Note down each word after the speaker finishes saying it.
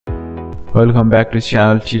Welcome back to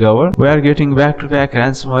channel T-Lover. We are getting back-to-back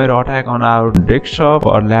ransomware attack on our desktop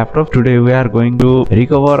or laptop. Today we are going to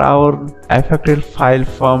recover our affected file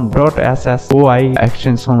from .SSOI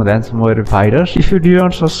extension ransomware virus. If you do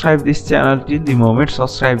not subscribe this channel till the moment,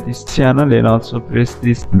 subscribe this channel and also press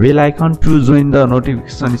this bell icon to join the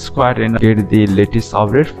notification squad and get the latest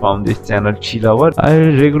update from this channel T-Lover. I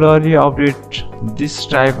regularly update this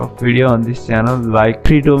type of video on this channel like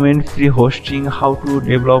free domain, free hosting, how to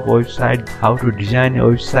develop website, how to design a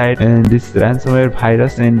website, and this ransomware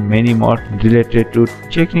virus and many more related to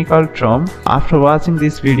technical terms. After watching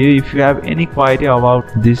this video, if you have any query about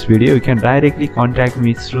this video, you can directly contact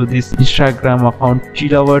me through this Instagram account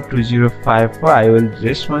T-Lover2054. I will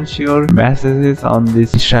respond to your messages on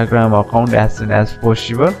this Instagram account as soon as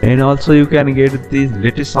possible. And also you can get the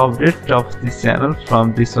latest update of this channel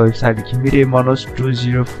from this website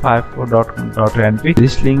gimiremonos2054.com.np.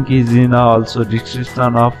 This link is in also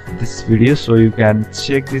description of this video, so you can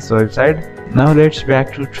check this website. Now let's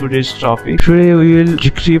back to today's topic. Today we will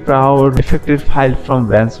decrypt our affected file from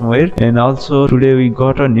ransomware, and also today we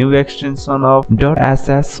got a new extension of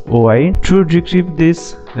 .SSOI. To decrypt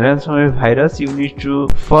this ransomware virus, you need to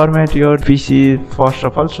format your PC first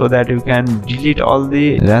of all, so that you can delete all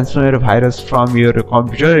the ransomware virus from your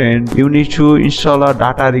computer, and you need to install a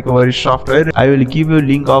data recovery software. I will give you a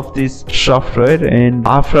link of this software, and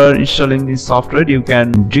after installing this software you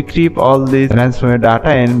can decrypt all the ransomware data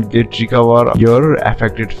and recover your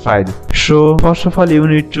affected file. So first of all, you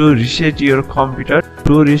need to reset your computer.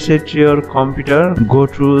 To reset your computer, go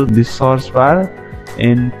to the search bar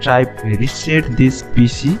and type reset this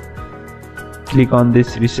PC. Click on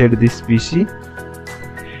this reset this PC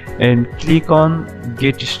and click on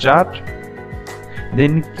get start,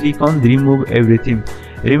 then click on remove everything.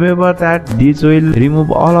 Remember that this will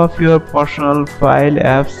remove all of your personal file,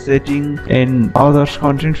 apps, setting and other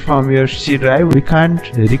content from your C drive. We can't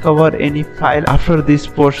recover any file after this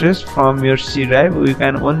process from your C drive. We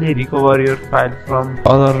can only recover your file from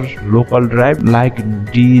other local drive like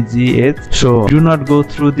DGH. So do not go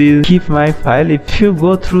through the keep my file. If you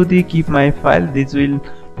go through the keep my file, this will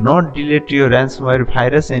not delete your ransomware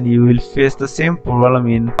virus and you will face the same problem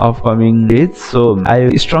in upcoming days. So I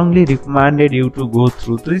strongly recommended you to go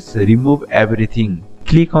through this remove everything.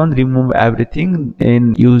 Click on remove everything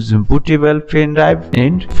and use bootable pen drive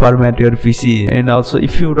and format your PC. And also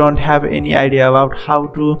if you don't have any idea about how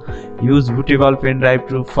to use bootable pen drive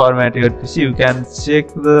to format your PC, you can check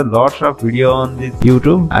the lots of video on this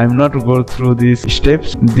YouTube. I'm not go through these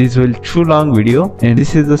steps, this will too long video, and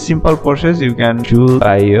this is a simple process you can do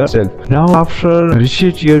by yourself. Now after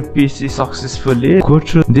reset your PC successfully, go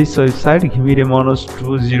to this website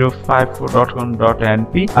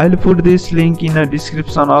gimiremonos2054.com.np. I'll put this link in a description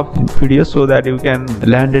of video so that you can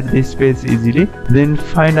land at this page easily. Then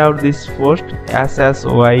find out this post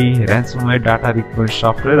SSOI Ransomware data recovery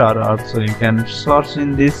software, or also you can search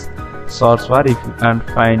in this search bar. If you can't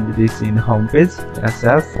find this in homepage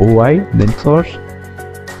SSOI, then search,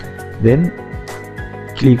 then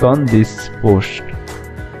click on this post.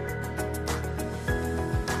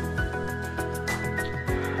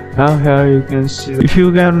 Now here you can see, if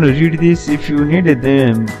you can read this if you need it,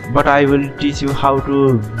 then but I will teach you how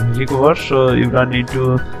to recover, so you don't need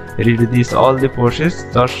to read this all the process.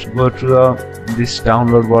 Just go to this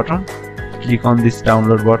download button, click on this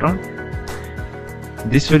download button.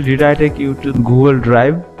 This will redirect you to Google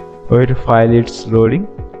Drive. Wait while it's loading,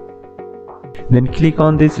 then click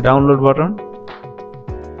on this download button,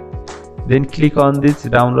 then click on this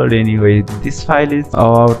download anyway. This file is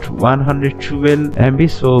about 112 MB,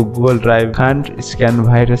 so Google Drive can't scan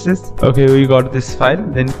viruses. Okay, we got this file.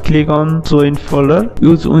 Then click on show in folder.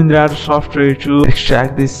 Use WinRAR software to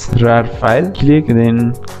extract this RAR file.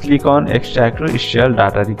 Then click on extract to install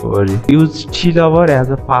data recovery. Use T-Lover as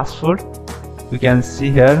a password. You can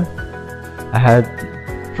see here I had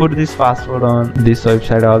put this password on this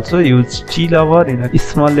website also. Use T-Lover in a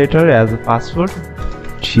small letter as a password,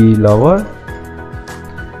 T-Lover,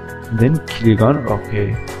 then click on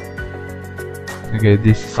OK. Okay,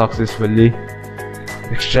 this successfully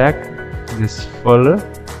extract this folder.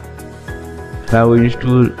 Now we need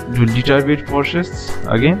to do little bit process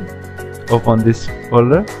again. Open this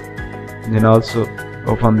folder, then also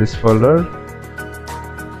open this folder,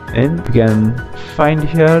 and you can find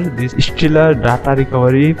here this Stellar Data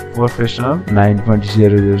Recovery Professional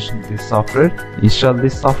 9.0. This software. Install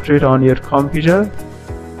this software on your computer.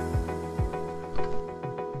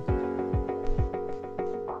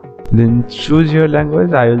 Then choose your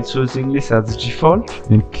language. I will choose English as default.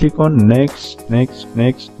 Then click on next, next,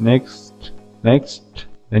 next, next, next.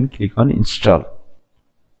 Then click on install.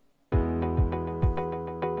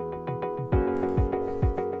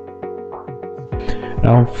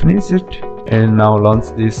 Now finish it and now launch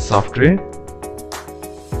this software.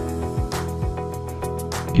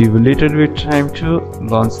 Give a little bit time to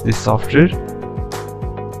launch this software.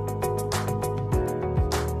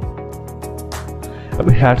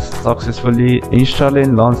 We had successfully installed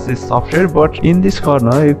and launched this software, but in this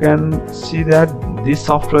corner you can see that this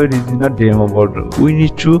software is in a demo mode. We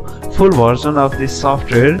need to full version of this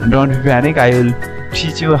software. Don't panic, I will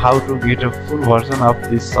teach you how to get a full version of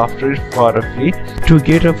this software for free. To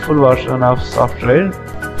get a full version of software,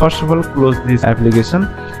 first of all close this application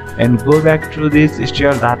and go back to this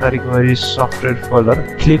SSOI data recovery software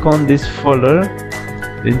folder. Click on this folder,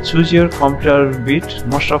 then choose your computer bit.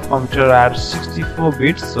 Most of computer are 64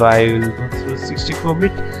 bits, so I will go through 64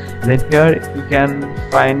 bit. Then here you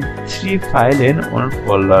can find 3 files in one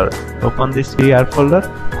folder. Open this PR folder,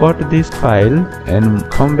 cut this file and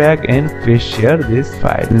come back and paste here this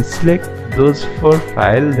file. Then select those 4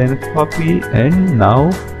 files, then copy and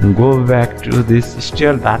now go back to this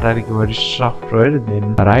SSOI data recovery software,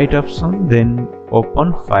 then right option, then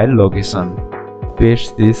open file location.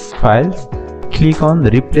 Paste these files. Click on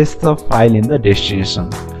replace the file in the destination.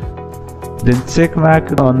 Then check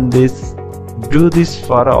mark on this. Do this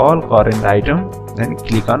for all current items. Then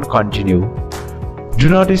click on continue. Do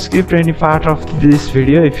not skip any part of this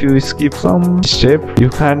video. If you skip some step, you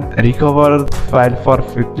can't recover the file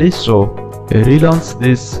perfectly. So relaunch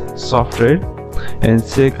this software and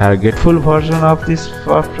check get full version of this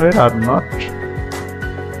software or not.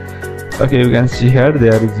 Okay, you can see here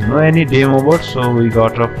there is no any demo mode, so we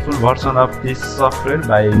got a full version of this software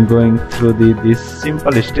by going through these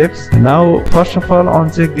simple steps. Now first of all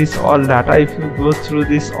uncheck this all data. If you go through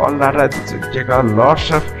this all data, it will take a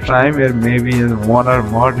lots of time, or maybe 1 or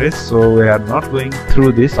more days, so we are not going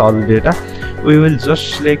through this all data. We will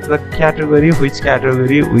just select the category, which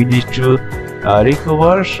category we need to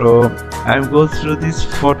recover. So I'm go through these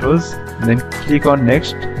photos, then click on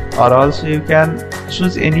next, or also you can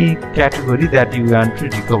choose any category that you want to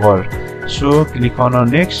recover. So click on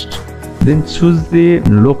next, then choose the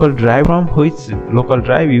local drive. From which local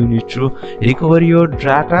drive you need to recover your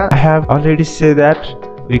data. I have already said that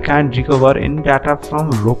we can't recover any data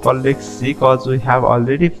from local disk C because we have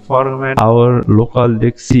already formatted our local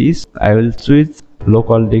disk C. I will choose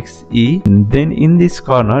local disk E. Then in this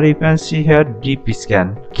corner you can see here deep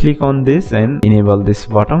scan. Click on this and enable this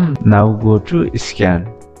button. Now go to scan.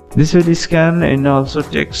 This will scan and also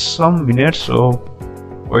take some minutes, so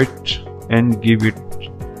wait and give it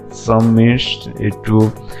some minutes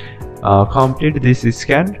to complete this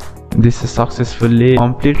scan. This is successfully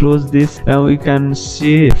complete. Close this. Now we can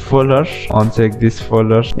see folders. Uncheck this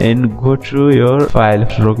folder and go to your file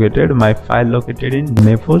located. My file located in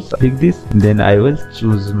Maples. Click this. Then I will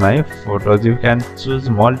choose my photos. You can choose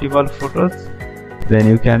multiple photos. Then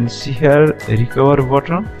you can see here recover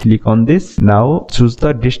button. Click on this. Now choose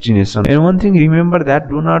the destination. And one thing, remember that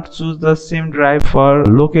do not choose the same drive for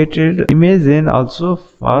located image and also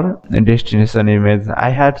for destination image. I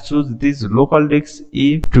had choose this local disk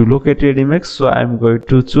E to located image, so I'm going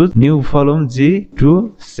to choose new volume G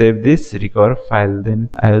to save this recover file. Then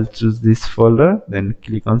I will choose this folder, then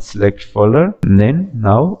click on select folder, and then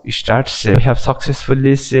now start save. We have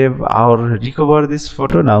successfully saved our recover this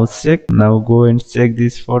photo. Now check. Now go and check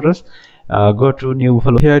these photos. Go to new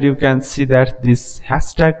folder. Here you can see that this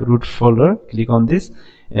hashtag root folder. Click on this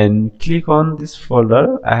and click on this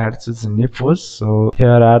folder. I had chosen Nepos, so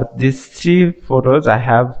here are these 3 photos I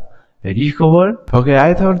have recovered. Okay,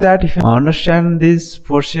 I thought that if you understand this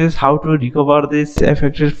process, how to recover this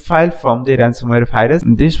affected file from the ransomware virus.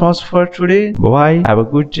 This was for today. Bye. Have a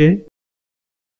good day.